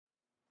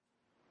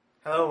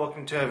Hello,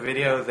 welcome to a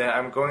video that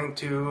I'm going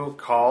to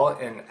call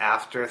an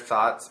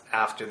afterthoughts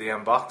after the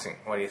unboxing.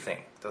 What do you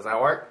think? Does that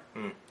work?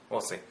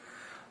 We'll see.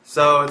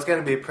 So it's going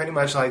to be pretty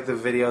much like the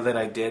video that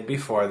I did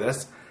before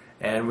this,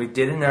 and we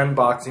did an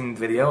unboxing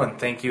video, and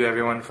thank you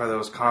everyone for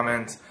those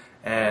comments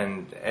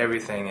and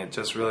everything. It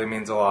just really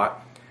means a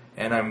lot,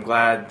 and I'm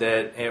glad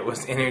that it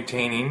was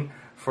entertaining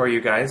for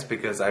you guys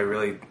because I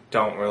really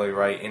don't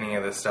write any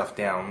of this stuff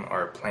down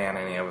or plan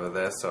any of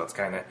this, so it's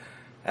kind of,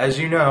 as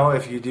you know,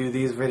 if you do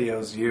these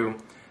videos, you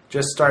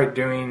just start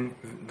doing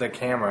the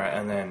camera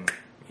and then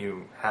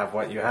you have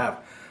what you have.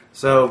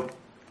 So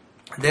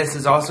this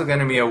is also going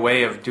to be a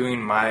way of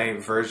doing my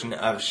version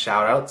of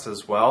shoutouts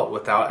as well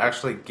without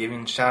actually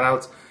giving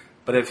shoutouts.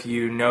 But if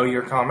you know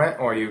your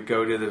comment or you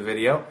go to the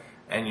video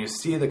and you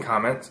see the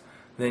comments,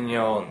 then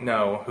you'll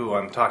know who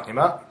I'm talking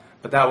about.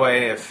 But that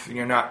way, if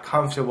you're not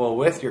comfortable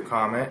with your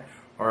comment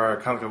or are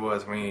comfortable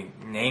with me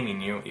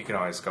naming you, you can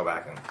always go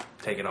back and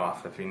take it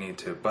off if you need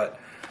to. But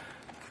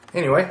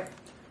anyway,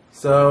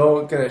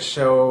 so gonna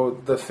show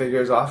the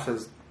figures off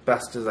as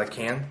best as I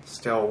can.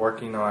 Still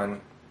working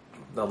on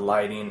the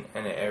lighting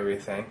and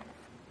everything.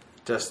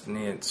 Just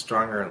need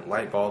stronger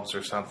light bulbs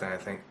or something, I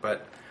think.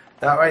 But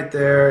that right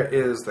there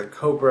is the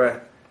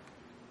Cobra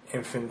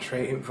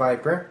Infantry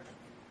Viper,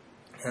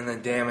 and the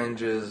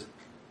damage is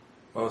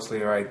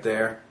mostly right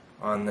there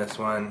on this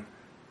one,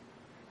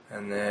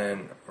 and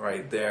then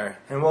right there.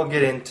 And we'll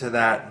get into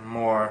that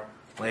more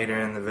later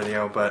in the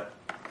video, but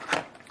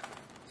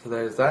so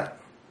there's that.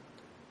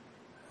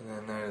 And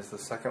then there's the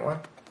second one.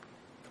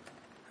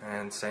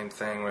 And same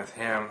thing with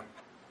him.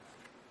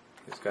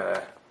 He's got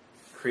a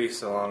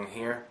crease along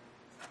here.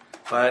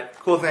 But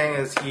cool thing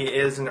is he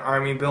is an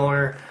army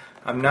builder.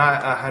 I'm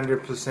not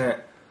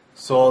 100%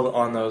 sold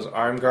on those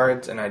arm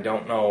guards, and I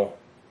don't know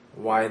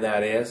why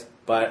that is.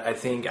 But I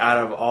think out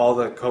of all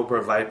the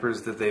Cobra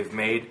Vipers that they've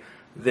made,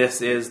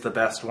 this is the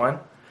best one.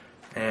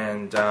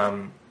 And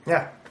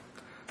yeah.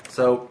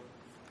 So,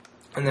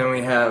 and then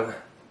we have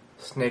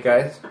Snake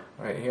Eyes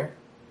right here.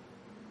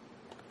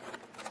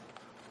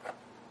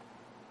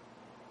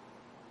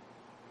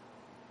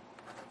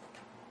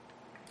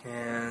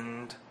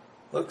 And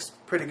looks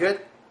pretty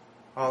good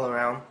all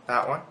around,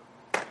 that one.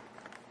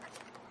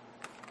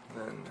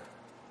 Then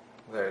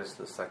there's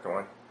the second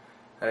one.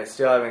 I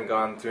still haven't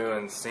gone through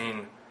and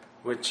seen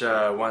which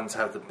ones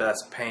have the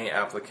best paint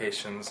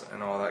applications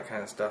and all that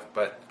kind of stuff,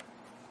 but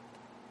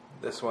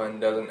this one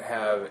doesn't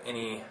have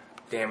any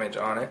damage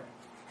on it.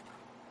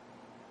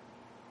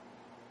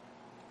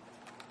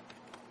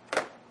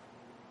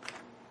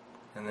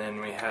 And then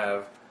we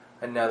have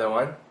another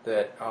one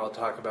that I'll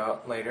talk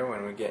about later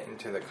when we get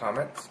into the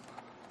comments.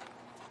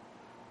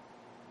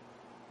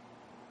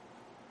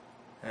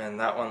 And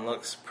that one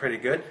looks pretty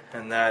good.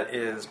 And that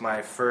is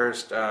my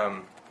first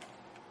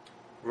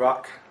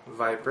Rock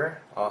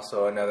Viper,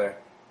 also another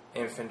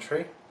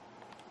infantry.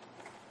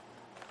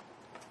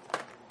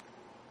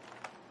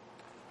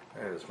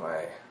 There's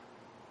my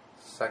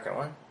second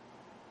one.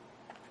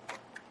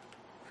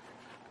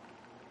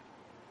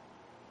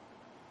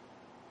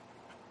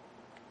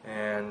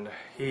 And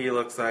he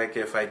looks like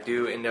if I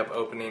do end up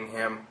opening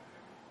him,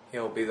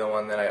 he'll be the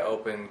one that I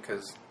open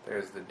because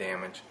there's the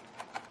damage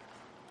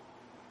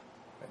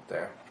right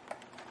there.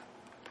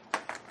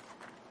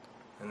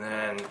 And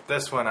then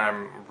this one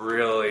I'm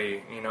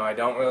really, I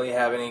don't really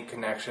have any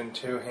connection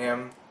to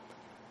him,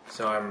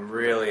 so I'm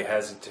really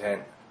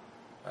hesitant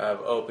of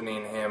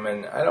opening him,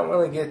 and I don't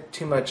really get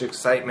too much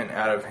excitement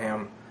out of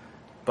him,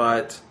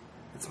 but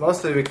it's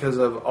mostly because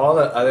of all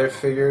the other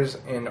figures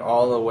in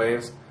all the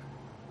waves.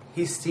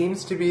 He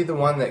seems to be the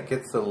one that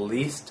gets the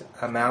least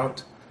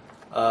amount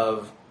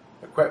of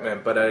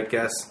equipment, but I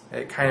guess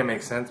it kind of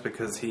makes sense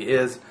because he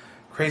is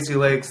Crazy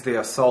Legs the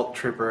Assault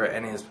Trooper,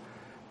 and he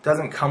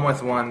doesn't come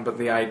with one, but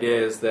the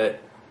idea is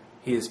that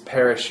he's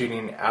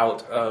parachuting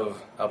out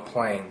of a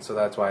plane, so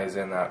that's why he's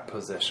in that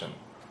position.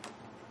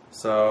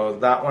 So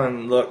that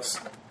one looks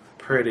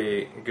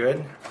pretty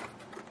good.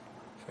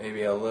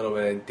 Maybe a little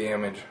bit of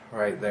damage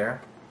right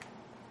there.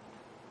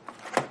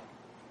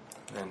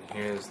 And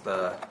here's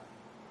the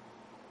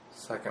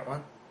second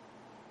one.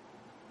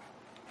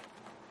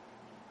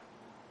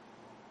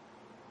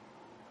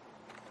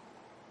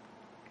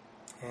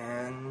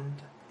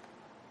 And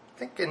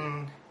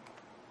thinking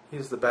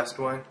he's the best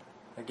one.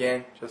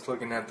 Again, just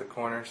looking at the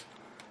corners.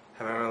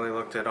 Haven't really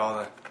looked at all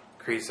the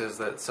creases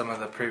that some of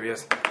the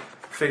previous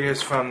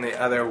figures from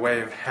the other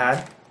wave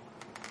had.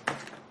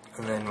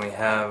 And then we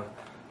have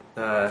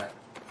the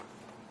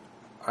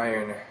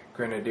Iron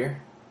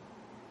Grenadier.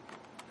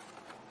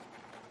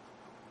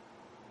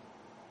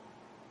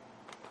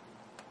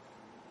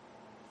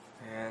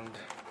 And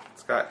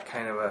it's got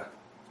kind of a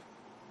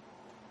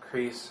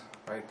crease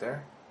right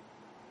there.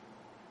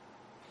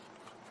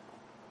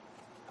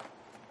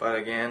 But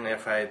again,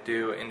 if I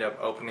do end up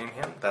opening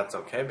him, that's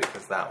okay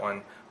because that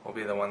one will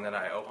be the one that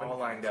I open. All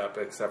lined up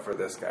except for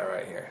this guy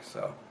right here.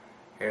 So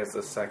here's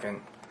the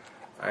second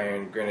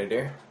Iron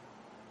Grenadier.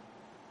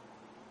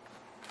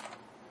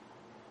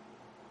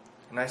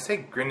 And I say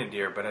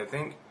Grenadier, but I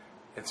think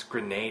it's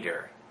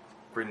Grenadier.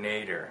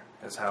 Grenadier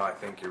is how I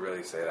think you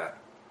really say that.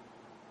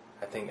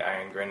 I think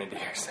Iron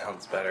Grenadier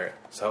sounds better.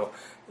 So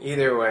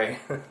either way,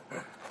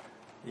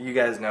 you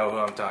guys know who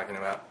I'm talking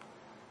about.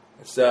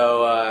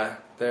 So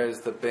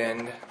there's the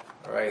bend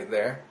right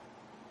there.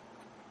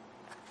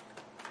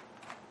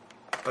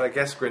 But I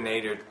guess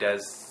Grenadier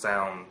does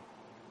sound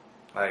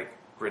like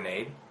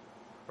grenade,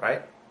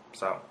 right?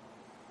 So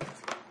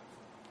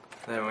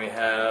then we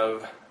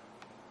have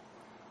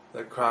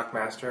the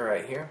Crocmaster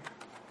right here.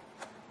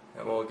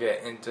 And we'll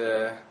get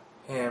into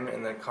him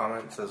in the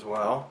comments as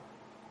well.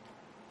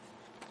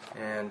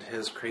 And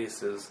his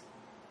crease is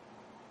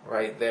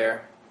right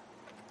there.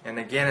 And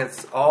again,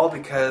 it's all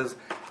because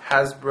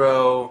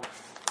Hasbro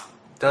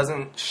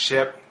doesn't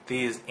ship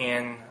these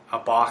in a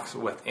box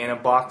within a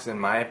box, in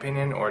my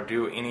opinion, or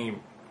do any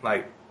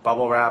like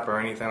bubble wrap or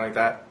anything like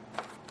that.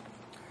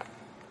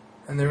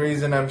 And the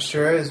reason I'm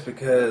sure is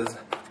because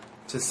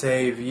to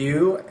save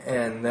you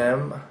and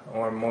them,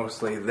 or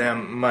mostly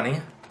them,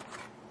 money.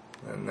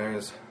 And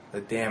there's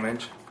the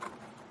damage.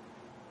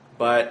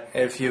 But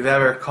if you've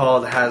ever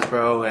called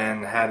Hasbro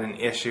and had an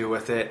issue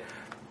with it,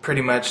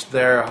 pretty much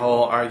their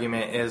whole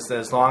argument is that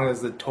as long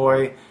as the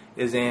toy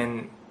is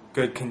in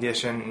good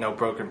condition, no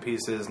broken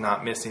pieces,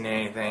 not missing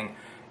anything,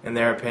 in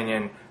their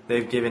opinion,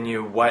 they've given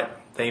you what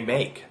they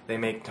make. They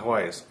make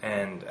toys,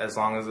 and as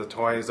long as the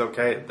toy is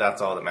okay,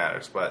 that's all that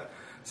matters. But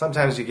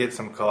sometimes you get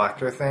some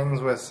collector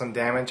things with some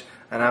damage,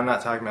 and I'm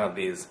not talking about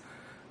these.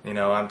 You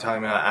know, I'm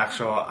talking about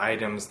actual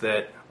items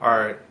that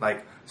are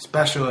like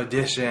special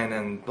edition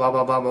and blah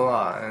blah blah blah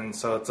blah. And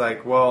so it's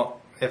like,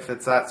 well, if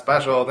it's that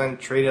special, then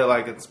treat it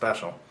like it's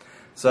special.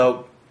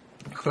 So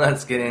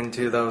let's get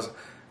into those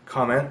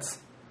comments.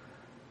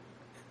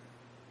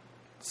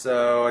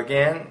 So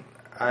again,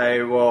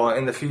 I will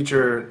in the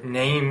future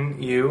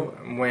name you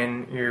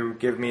when you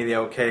give me the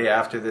okay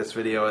after this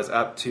video is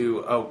up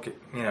to, okay,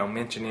 you know,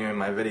 mention you in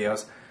my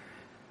videos.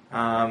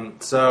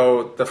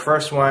 So the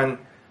first one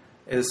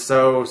is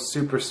so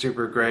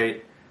super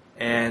great,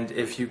 and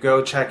if you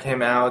go check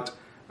him out,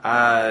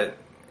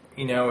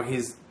 you know,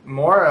 he's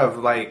more of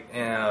like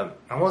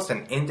almost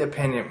an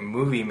independent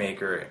movie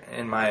maker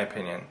in my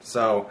opinion.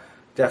 So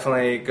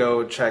definitely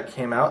go check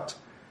him out.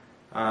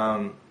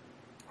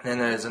 And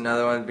there's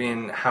another one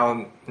being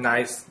how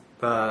nice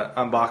the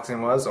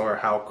unboxing was, or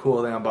how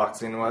cool the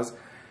unboxing was.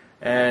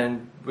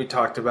 And we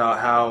talked about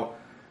how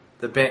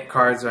the bent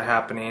cards are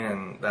happening,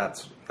 and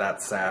that's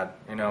sad,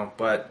 you know.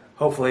 But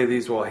hopefully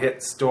these will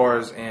hit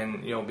stores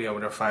and you'll be able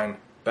to find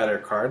better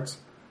cards.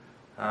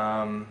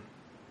 Then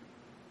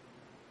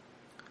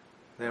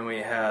we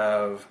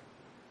have,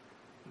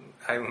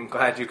 I'm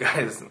glad you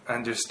guys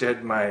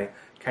understood my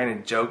kind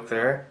of joke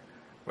there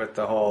with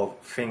the whole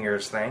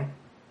fingers thing.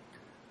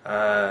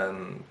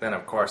 Then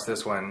of course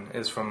this one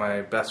is from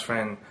my best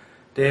friend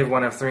Dave,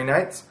 one of 3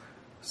 Knights.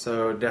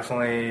 So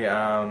definitely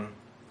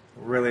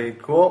really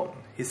cool.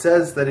 He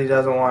says that he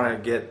doesn't want to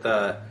get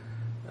the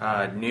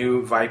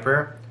new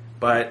Viper,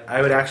 but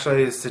I would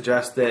actually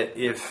suggest that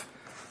if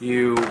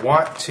you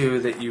want to,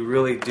 that you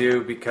really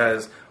do,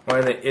 because one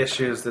of the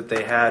issues that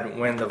they had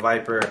when the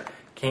Viper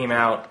came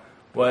out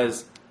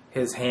was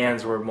his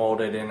hands were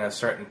molded in a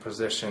certain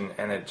position,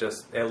 and it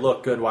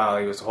looked good while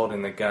he was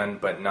holding the gun,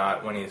 but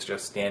not when he's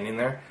just standing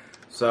there.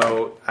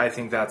 So I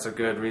think that's a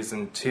good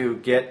reason to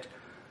get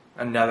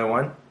another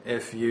one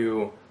if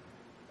you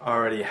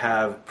already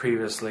have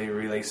previously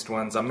released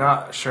ones. I'm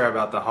not sure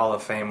about the Hall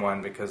of Fame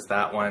one, because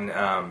that one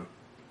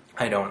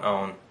I don't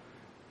own.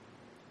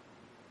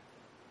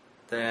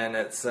 Then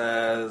it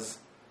says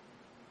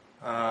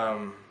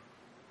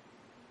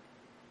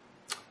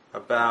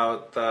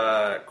about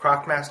the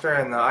Crocmaster,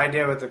 and the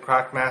idea with the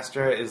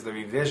Crocmaster is the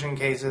revision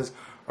cases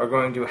are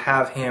going to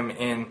have him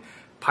in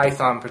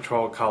Python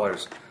Patrol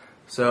colors.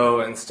 So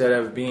instead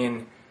of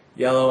being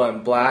yellow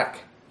and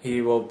black,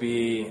 he will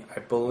be, I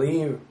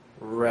believe,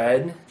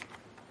 red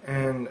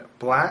and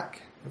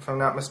black, if I'm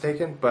not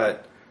mistaken.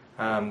 But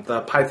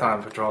the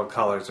Python Patrol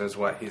colors is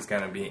what he's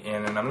going to be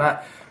in, and I'm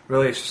not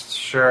really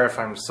sure if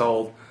I'm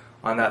sold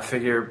on that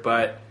figure,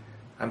 but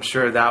I'm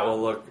sure that will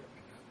look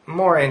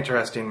more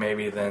interesting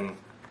maybe than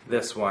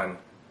this one,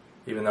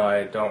 even though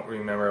I don't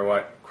remember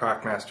what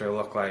Crocmaster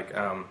looked like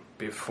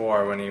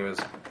before when he was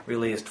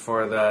released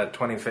for the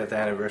 25th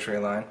anniversary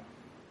line.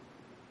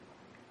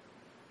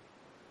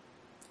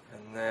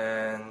 And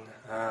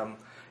then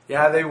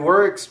yeah, they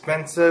were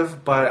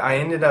expensive, but I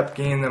ended up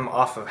getting them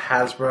off of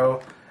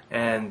Hasbro,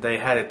 and they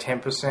had a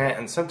 10%,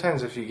 and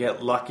sometimes if you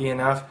get lucky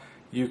enough,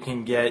 you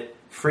can get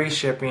free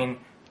shipping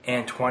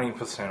and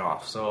 20%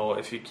 off. So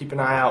if you keep an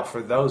eye out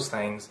for those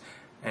things,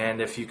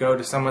 and if you go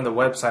to some of the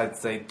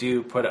websites, they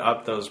do put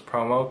up those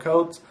promo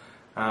codes.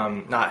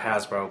 Not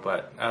Hasbro,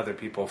 but other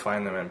people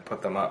find them and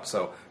put them up.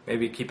 So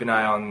maybe keep an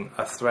eye on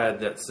a thread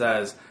that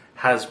says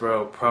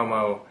Hasbro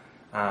promo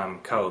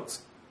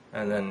codes,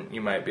 and then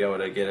you might be able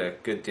to get a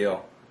good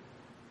deal.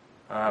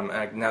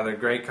 Another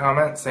great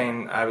comment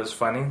saying I was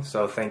funny,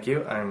 so thank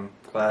you. I'm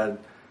glad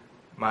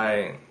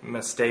my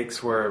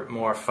mistakes were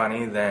more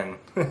funny than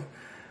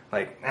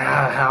like,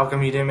 how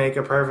come you didn't make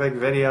a perfect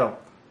video?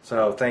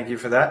 So thank you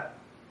for that.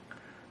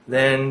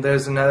 Then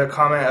there's another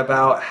comment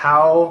about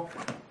how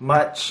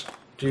much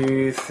do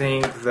you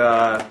think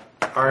the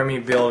army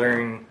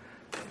building,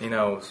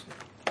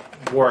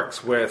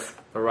 works with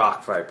the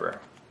Rock Viper.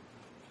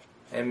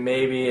 And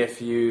maybe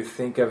if you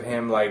think of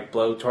him like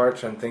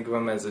Blowtorch and think of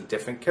him as a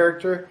different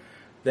character,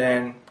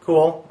 then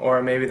cool.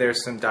 Or maybe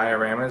there's some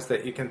dioramas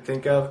that you can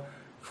think of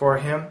for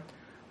him,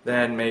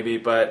 then maybe.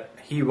 But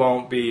he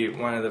won't be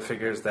one of the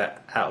figures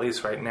that, at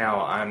least right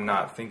now, I'm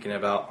not thinking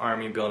about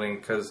army building,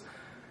 because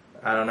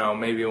I don't know,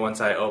 maybe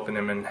once I open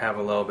him and have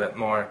a little bit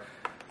more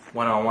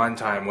one-on-one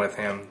time with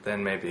him,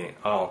 then maybe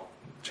I'll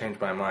change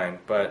my mind.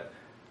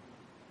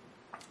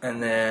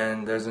 And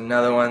then there's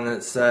another one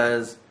that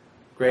says,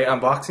 great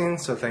unboxing,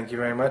 so thank you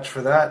very much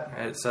for that.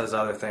 It says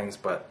other things,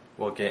 but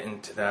we'll get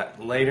into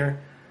that later.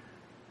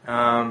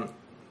 Talked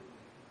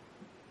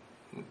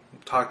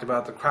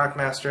about the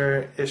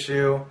Crockmaster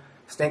issue.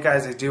 Snake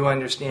Eyes I do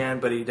understand,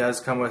 but he does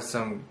come with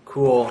some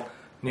cool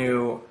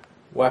new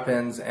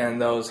weapons,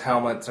 and those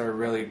helmets are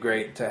really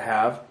great to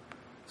have.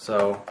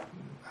 So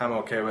I'm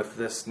okay with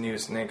this new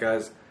Snake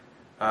Eyes.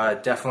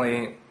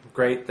 Definitely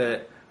great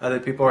that other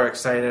people are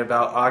excited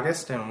about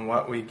August and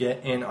what we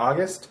get in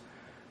August.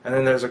 And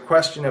then there's a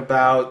question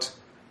about,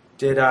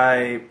 did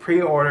I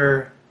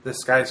pre-order the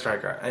Sky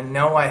Striker? And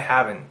no, I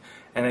haven't.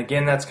 And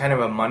again, that's kind of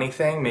a money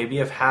thing. Maybe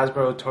if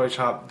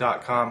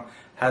HasbroToyShop.com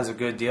has a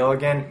good deal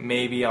again,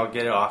 maybe I'll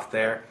get it off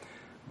there.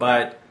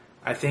 But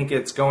I think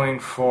it's going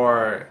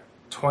for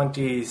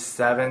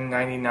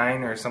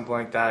 $27.99 or something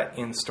like that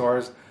in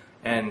stores,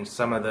 and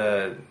some of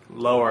the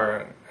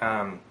lower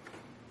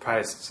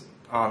priced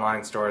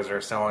online stores are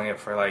selling it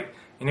for like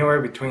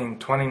anywhere between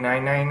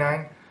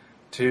 $29.99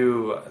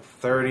 to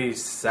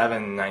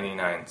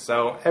 $37.99.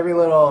 So every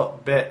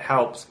little bit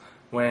helps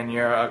when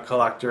you're a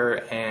collector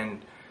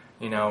and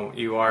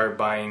you are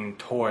buying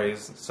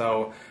toys.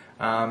 So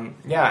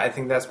yeah, I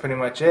think that's pretty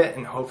much it,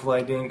 and hopefully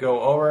I didn't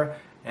go over.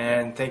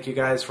 And thank you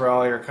guys for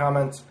all your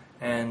comments,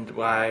 and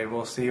I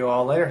will see you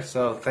all later.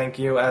 So thank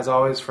you as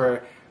always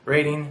for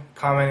rating,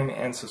 commenting,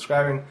 and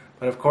subscribing.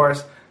 But of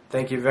course,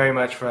 thank you very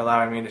much for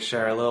allowing me to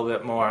share a little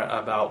bit more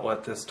about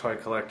what this toy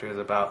collector is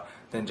about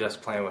than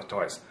just playing with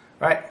toys.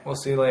 Alright, we'll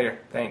see you later.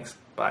 Thanks.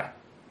 Bye.